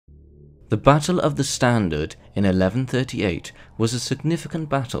The Battle of the Standard in 1138 was a significant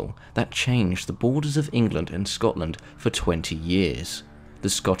battle that changed the borders of England and Scotland for 20 years. The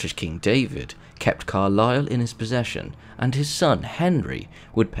Scottish King David kept Carlisle in his possession, and his son Henry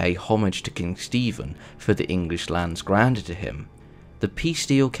would pay homage to King Stephen for the English lands granted to him. The peace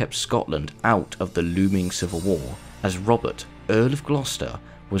deal kept Scotland out of the looming civil war, as Robert, Earl of Gloucester,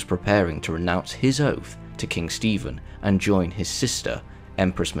 was preparing to renounce his oath to King Stephen and join his sister,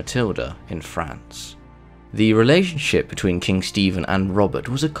 Empress Matilda, in France. The relationship between King Stephen and Robert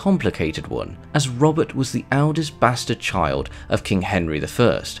was a complicated one, as Robert was the eldest bastard child of King Henry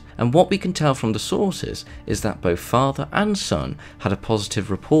I, and what we can tell from the sources is that both father and son had a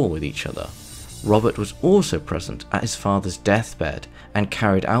positive rapport with each other. Robert was also present at his father's deathbed and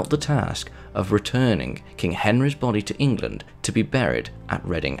carried out the task of returning King Henry's body to England to be buried at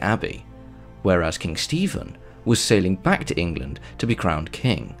Reading Abbey, whereas King Stephen was sailing back to England to be crowned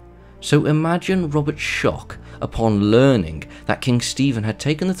king. So imagine Robert's shock upon learning that King Stephen had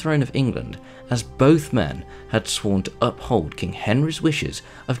taken the throne of England, as both men had sworn to uphold King Henry's wishes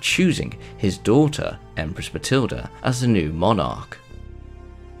of choosing his daughter, Empress Matilda, as the new monarch.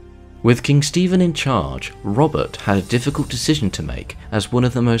 With King Stephen in charge, Robert had a difficult decision to make. As one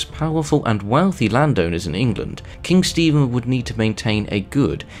of the most powerful and wealthy landowners in England, King Stephen would need to maintain a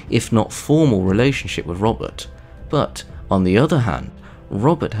good, if not formal, relationship with Robert. But, on the other hand,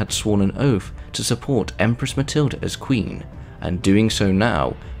 Robert had sworn an oath to support Empress Matilda as queen, and doing so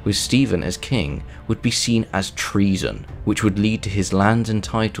now, with Stephen as king, would be seen as treason, which would lead to his lands and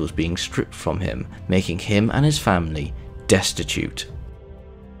titles being stripped from him, making him and his family destitute.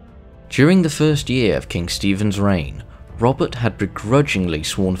 During the first year of King Stephen's reign, Robert had begrudgingly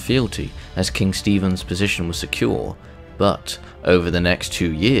sworn fealty as King Stephen's position was secure, but over the next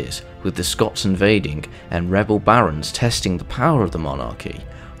 2 years, with the Scots invading and rebel barons testing the power of the monarchy,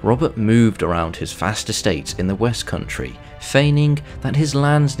 Robert moved around his vast estates in the West Country, feigning that his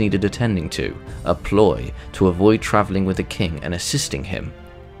lands needed attending to, a ploy to avoid travelling with the king and assisting him.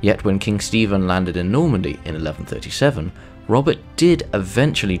 Yet when King Stephen landed in Normandy in 1137, Robert did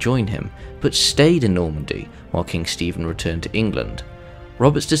eventually join him, but stayed in Normandy while King Stephen returned to England.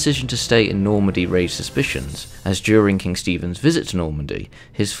 Robert's decision to stay in Normandy raised suspicions, as during King Stephen's visit to Normandy,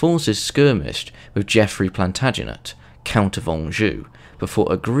 his forces skirmished with Geoffrey Plantagenet, Count of Anjou,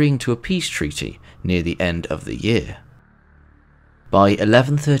 before agreeing to a peace treaty near the end of the year. By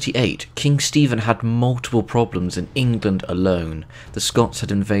 1138, King Stephen had multiple problems in England alone. The Scots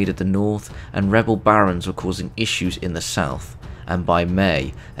had invaded the north, and rebel barons were causing issues in the south, and by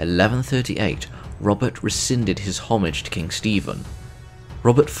May 1138, Robert rescinded his homage to King Stephen.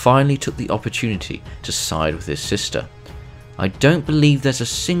 Robert finally took the opportunity to side with his sister. I don't believe there's a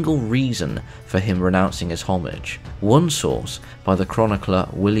single reason for him renouncing his homage. One source, by the chronicler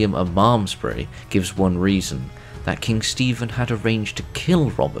William of Malmesbury, gives one reason: that King Stephen had arranged to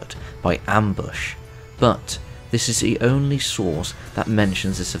kill Robert by ambush, but this is the only source that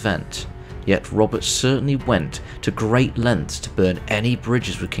mentions this event. Yet Robert certainly went to great lengths to burn any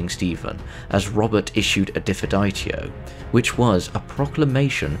bridges with King Stephen, as Robert issued a diffiditio, which was a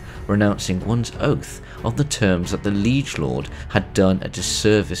proclamation renouncing one's oath on the terms that the liege lord had done a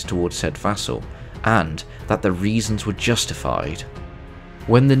disservice towards said vassal, and that the reasons were justified.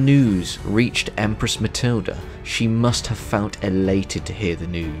 When the news reached Empress Matilda, she must have felt elated to hear the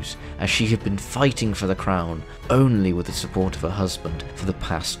news, as she had been fighting for the crown only with the support of her husband for the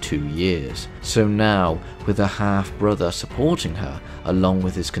past 2 years. So now, with her half-brother supporting her, along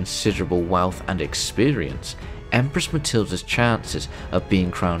with his considerable wealth and experience, Empress Matilda's chances of being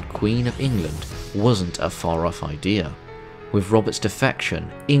crowned Queen of England wasn't a far-off idea. With Robert's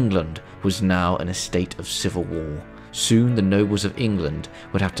defection, England was now in a state of civil war. Soon the nobles of England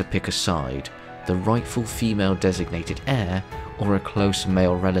would have to pick a side: the rightful female designated heir, or a close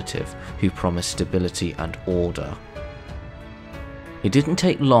male relative who promised stability and order. It didn't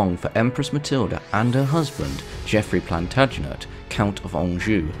take long for Empress Matilda and her husband, Geoffrey Plantagenet, Count of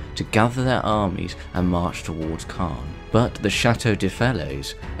Anjou, to gather their armies and march towards Caen. But the Château de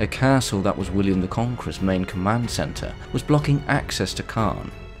Falaise, a castle that was William the Conqueror's main command centre, was blocking access to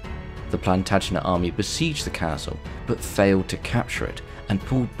Caen. The Plantagenet army besieged the castle, but failed to capture it and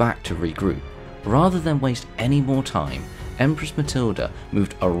pulled back to regroup. Rather than waste any more time, Empress Matilda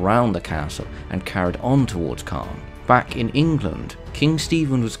moved around the castle and carried on towards Caen. Back in England, King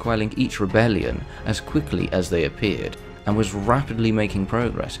Stephen was quelling each rebellion as quickly as they appeared, and was rapidly making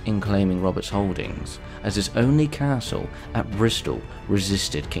progress in claiming Robert's holdings, as his only castle at Bristol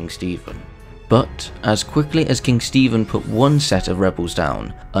resisted King Stephen. But as quickly as King Stephen put one set of rebels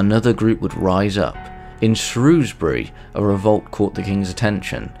down, another group would rise up. In Shrewsbury, a revolt caught the king's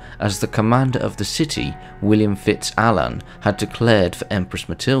attention, as the commander of the city, William Fitz-Alan, had declared for Empress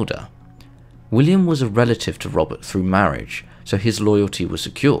Matilda. William was a relative to Robert through marriage, so his loyalty was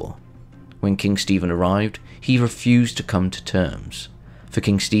secure. When King Stephen arrived, he refused to come to terms. For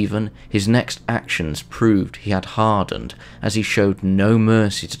King Stephen, his next actions proved he had hardened, as he showed no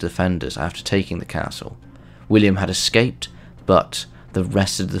mercy to defenders after taking the castle. William had escaped, but the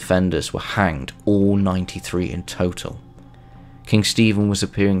rest of the defenders were hanged, all 93 in total. King Stephen was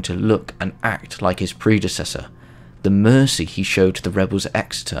appearing to look and act like his predecessor. The mercy he showed to the rebels at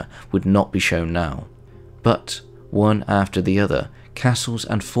Exeter would not be shown now. But, one after the other, castles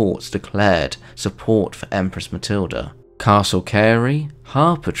and forts declared support for Empress Matilda. Castle Carey,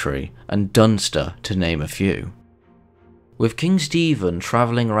 Harpertree, and Dunster, to name a few. With King Stephen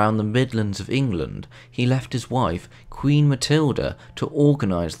travelling around the Midlands of England, he left his wife, Queen Matilda, to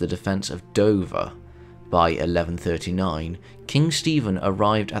organise the defence of Dover. By 1139, King Stephen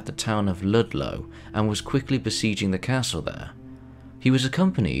arrived at the town of Ludlow and was quickly besieging the castle there. He was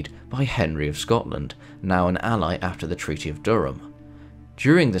accompanied by Henry of Scotland, now an ally after the Treaty of Durham.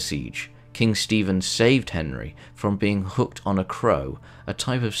 During the siege, King Stephen saved Henry from being hooked on a crow, a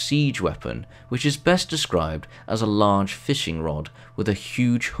type of siege weapon which is best described as a large fishing rod with a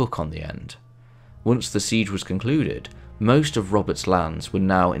huge hook on the end. Once the siege was concluded, most of Robert's lands were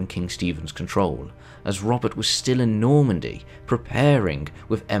now in King Stephen's control, as Robert was still in Normandy, preparing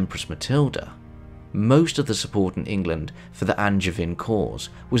with Empress Matilda. Most of the support in England for the Angevin cause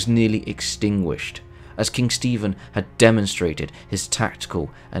was nearly extinguished, as King Stephen had demonstrated his tactical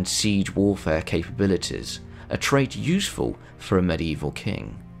and siege warfare capabilities, a trait useful for a medieval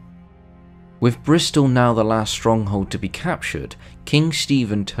king. With Bristol now the last stronghold to be captured, King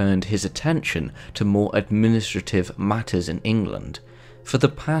Stephen turned his attention to more administrative matters in England. For the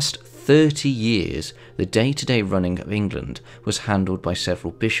past 30 years, the day-to-day running of England was handled by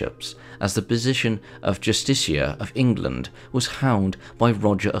several bishops, as the position of Justiciar of England was held by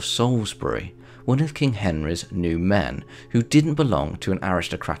Roger of Salisbury, one of King Henry's new men, who didn't belong to an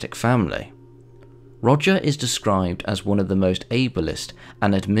aristocratic family. Roger is described as one of the most ablest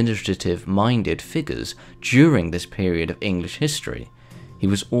and administrative-minded figures during this period of English history. He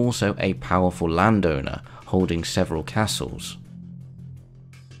was also a powerful landowner, holding several castles.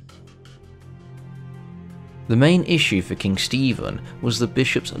 The main issue for King Stephen was the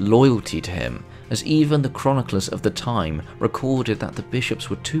bishops' loyalty to him, as even the chroniclers of the time recorded that the bishops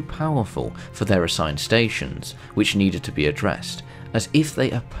were too powerful for their assigned stations, which needed to be addressed, as if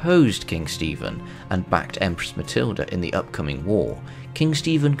they opposed King Stephen and backed Empress Matilda in the upcoming war, King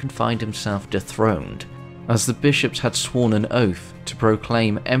Stephen could find himself dethroned, as the bishops had sworn an oath to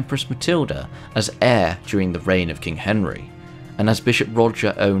proclaim Empress Matilda as heir during the reign of King Henry, and as Bishop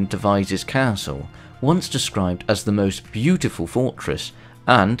Roger owned Devizes Castle, once described as the most beautiful fortress,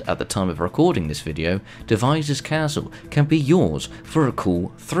 and at the time of recording this video, Devizes Castle can be yours for a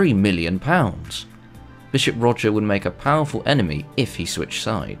cool £3 million. Bishop Roger would make a powerful enemy if he switched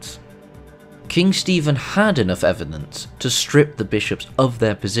sides. King Stephen had enough evidence to strip the bishops of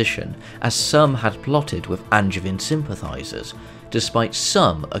their position, as some had plotted with Angevin sympathisers, despite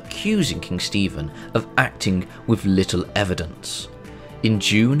some accusing King Stephen of acting with little evidence. In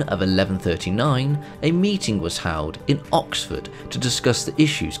June of 1139, a meeting was held in Oxford to discuss the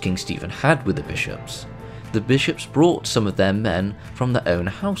issues King Stephen had with the bishops. The bishops brought some of their men from their own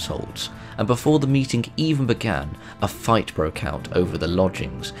households, and before the meeting even began, a fight broke out over the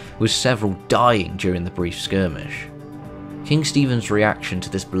lodgings, with several dying during the brief skirmish. King Stephen's reaction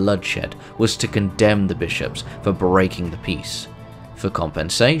to this bloodshed was to condemn the bishops for breaking the peace. For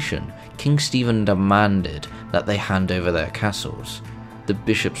compensation, King Stephen demanded that they hand over their castles. The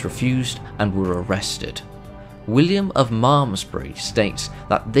bishops refused and were arrested. William of Malmesbury states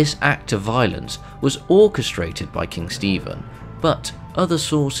that this act of violence was orchestrated by King Stephen, but other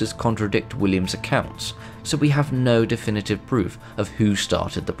sources contradict William's accounts, so we have no definitive proof of who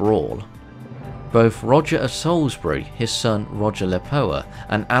started the brawl. Both Roger of Salisbury, his son Roger le Poer,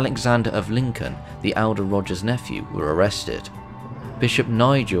 and Alexander of Lincoln, the elder Roger's nephew, were arrested. Bishop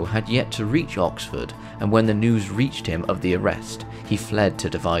Nigel had yet to reach Oxford, and when the news reached him of the arrest, he fled to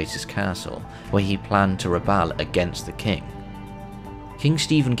Devizes Castle, where he planned to rebel against the king. King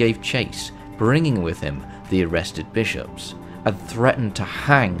Stephen gave chase, bringing with him the arrested bishops, and threatened to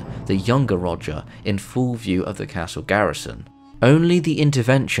hang the younger Roger in full view of the castle garrison. Only the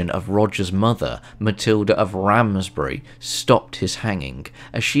intervention of Roger's mother, Matilda of Ramsbury, stopped his hanging,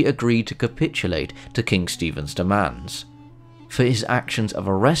 as she agreed to capitulate to King Stephen's demands. For his actions of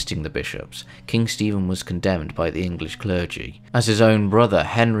arresting the bishops, King Stephen was condemned by the English clergy, as his own brother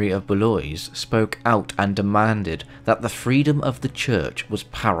Henry of Blois spoke out and demanded that the freedom of the church was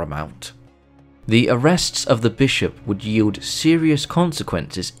paramount. The arrests of the bishop would yield serious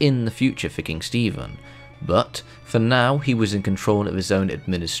consequences in the future for King Stephen, but for now he was in control of his own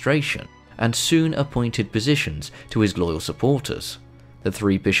administration and soon appointed positions to his loyal supporters. The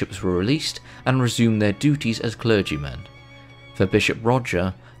 3 bishops were released and resumed their duties as clergymen. For Bishop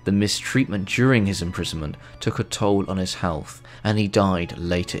Roger, the mistreatment during his imprisonment took a toll on his health, and he died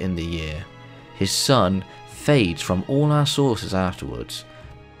later in the year. His son fades from all our sources afterwards.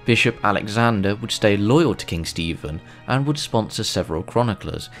 Bishop Alexander would stay loyal to King Stephen and would sponsor several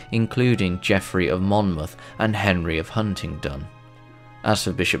chroniclers, including Geoffrey of Monmouth and Henry of Huntingdon. As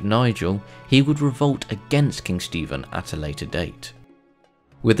for Bishop Nigel, he would revolt against King Stephen at a later date.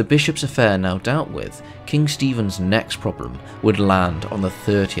 With the bishop's affair now dealt with, King Stephen's next problem would land on the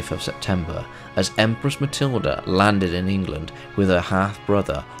 30th of September as Empress Matilda landed in England with her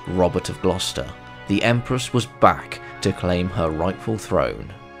half-brother Robert of Gloucester. The Empress was back to claim her rightful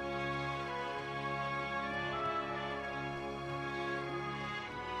throne.